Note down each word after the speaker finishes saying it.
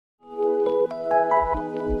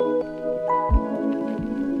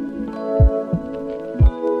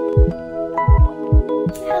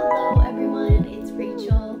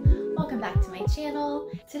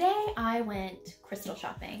I went crystal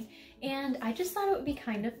shopping, and I just thought it would be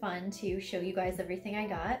kind of fun to show you guys everything I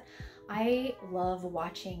got. I love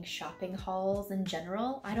watching shopping hauls in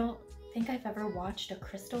general. I don't think I've ever watched a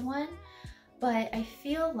crystal one, but I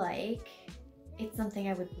feel like it's something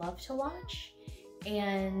I would love to watch.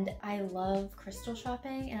 And I love crystal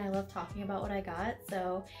shopping and I love talking about what I got.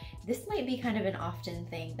 So this might be kind of an often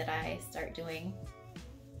thing that I start doing.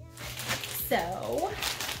 So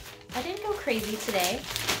I didn't go crazy today,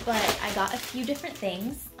 but I got a few different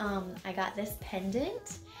things. I got this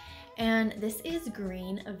pendant, and this is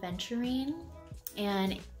green aventurine.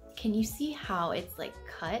 And can you see how it's like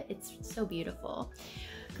cut? It's so beautiful.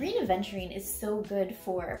 Green aventurine is so good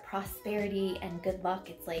for prosperity and good luck.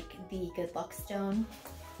 It's like the good luck stone.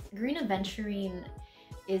 Green aventurine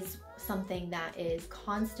is something that is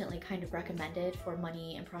constantly kind of recommended for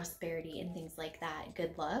money and prosperity and things like that,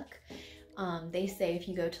 good luck. They say if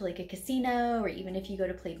you go to like a casino or even if you go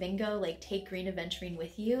to play bingo, like take green aventurine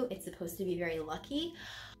with you. It's supposed to be very lucky.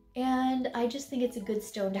 And I just think it's a good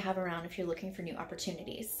stone to have around if you're looking for new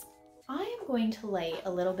opportunities. I am going to light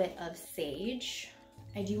a little bit of sage.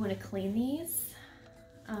 I do want to clean these,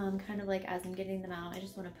 kind of like as I'm getting them out, I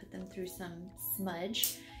just want to put them through some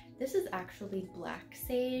smudge. This is actually black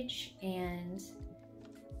sage, and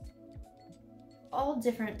all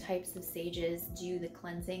different types of sages do the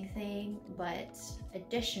cleansing thing, but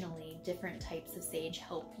additionally, different types of sage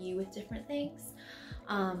help you with different things.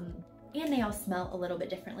 And they all smell a little bit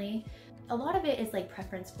differently. A lot of it is like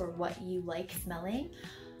preference for what you like smelling,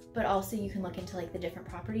 but also you can look into like the different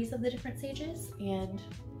properties of the different sages, and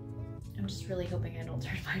I'm just really hoping I don't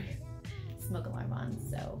turn my smoke alarm on.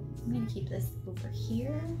 So I'm gonna keep this over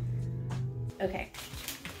here. Okay,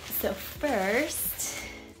 so first,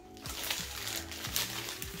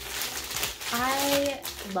 I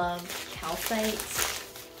love calcite.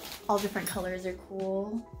 All different colors are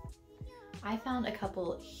cool. I found a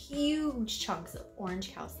couple huge chunks of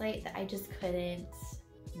orange calcite that I just couldn't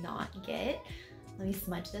not get. Let me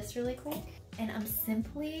smudge this really quick. And I'm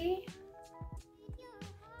simply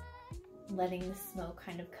letting the smoke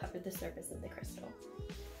kind of cover the surface of the crystal.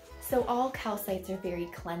 So all calcites are very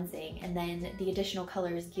cleansing, and then the additional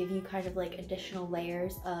colors give you kind of like additional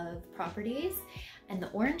layers of properties. And the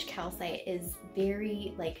orange calcite is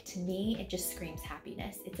very, like, to me, it just screams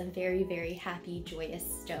happiness. It's a very, very happy,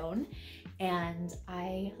 joyous stone, and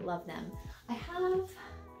I love them. I have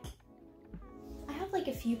like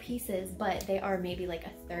a few pieces, but they are maybe like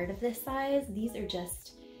a third of this size. These are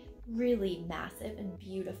just really massive and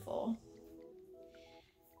beautiful.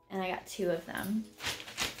 And I got 2 of them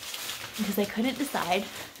because I couldn't decide.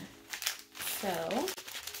 So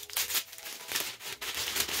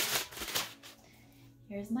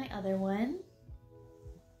here's my other one.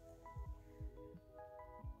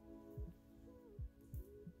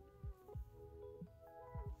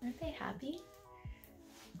 Aren't they happy?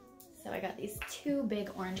 So I got these 2 big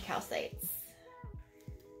orange calcites.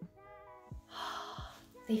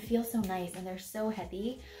 They feel so nice and they're so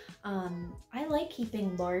heavy. I like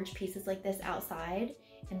keeping large pieces like this outside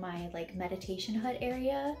in my like meditation hut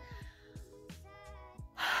area.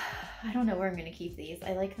 I don't know where I'm gonna keep these.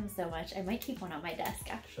 I like them so much. I might keep one on my desk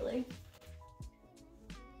actually.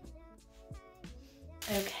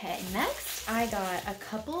 Okay, next I got a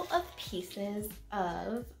couple of pieces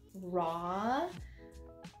of raw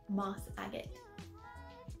moss agate.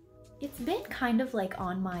 It's been kind of like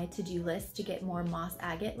on my to-do list to get more moss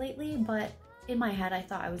agate lately, but in my head I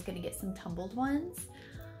thought I was gonna get some tumbled ones.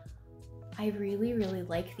 I really, really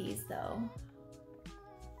like these though.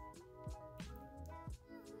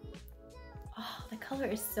 Oh, the color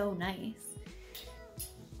is so nice.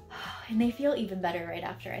 And they feel even better right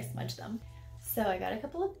after I smudge them. So I got a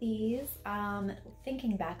couple of these.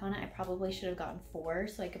 Thinking back on it, I probably should have gotten 4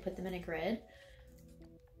 so I could put them in a grid.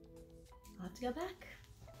 I'll have to go back.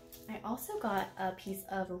 I also got a piece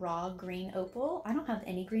of raw green opal. I don't have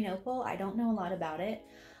any green opal. I don't know a lot about it.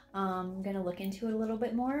 I'm gonna look into it a little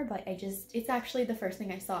bit more, but it's actually the first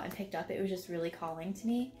thing I saw and picked up. It was just really calling to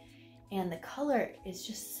me. And the color is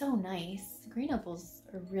just so nice. Green opal's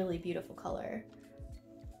a really beautiful color.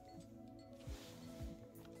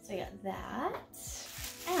 So I got that.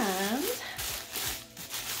 And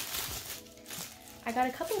I got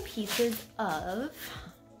a couple pieces of,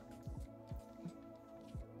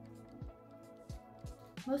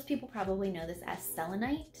 most people probably know this as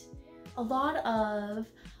selenite. A lot of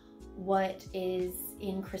what is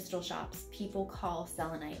in crystal shops people call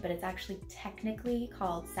selenite, but it's actually technically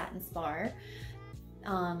called satin spar.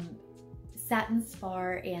 Satin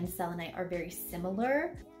spar and selenite are very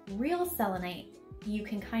similar. Real selenite you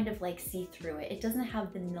can kind of like see through it. It doesn't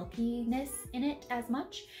have the milkiness in it as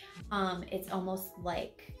much. It's almost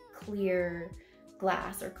like clear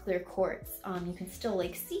glass or clear quartz. You can still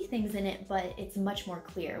like see things in it, but it's much more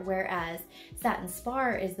clear. Whereas satin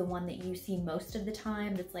spar is the one that you see most of the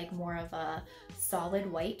time. That's like more of a solid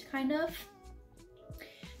white kind of.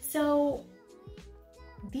 So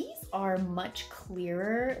these are much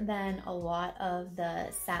clearer than a lot of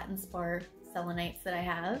the satin spar selenites that I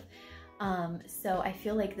have. So I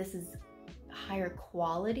feel like this is higher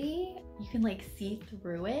quality. You can like see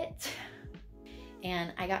through it.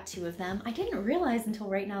 And I got 2 of them. I didn't realize until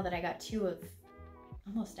right now that I got 2 of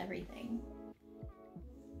almost everything.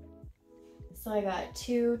 So I got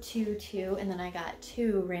 2, 2, 2, and then I got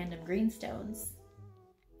 2 random greenstones.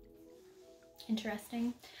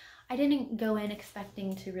 Interesting. I didn't go in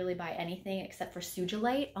expecting to really buy anything except for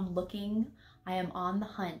sugilite. I am on the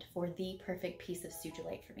hunt for the perfect piece of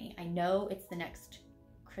sugilite for me. I know it's the next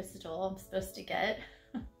crystal I'm supposed to get.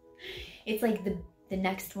 It's like the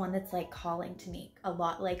next one that's like calling to me, a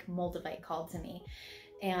lot like moldavite called to me.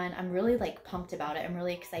 And I'm really like pumped about it. I'm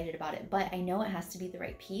really excited about it, but I know it has to be the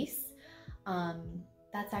right piece.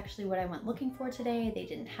 That's actually what I went looking for today. They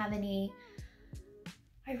didn't have any.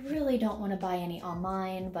 I really don't want to buy any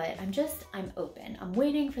online, but I'm open. I'm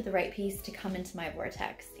waiting for the right piece to come into my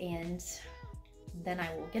vortex, and then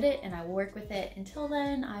I will get it and I will work with it. Until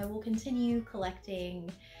then, I will continue collecting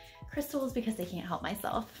crystals because I can't help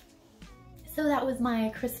myself. So that was my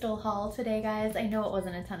crystal haul today, guys. I know it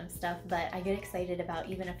wasn't a ton of stuff, but I get excited about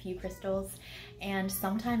even a few crystals, and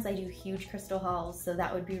sometimes I do huge crystal hauls, so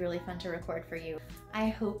that would be really fun to record for you. I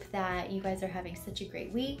hope that you guys are having such a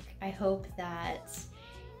great week. I hope that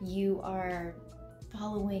you are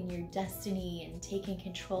following your destiny and taking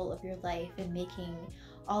control of your life and making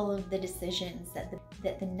all of the decisions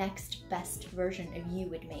that the next best version of you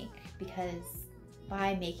would make, because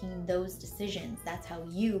by making those decisions, that's how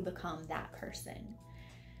you become that person.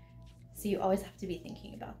 So you always have to be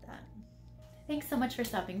thinking about that. Thanks so much for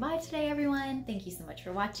stopping by today, everyone. Thank you so much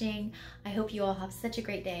for watching. I hope you all have such a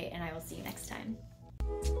great day, and I will see you next time.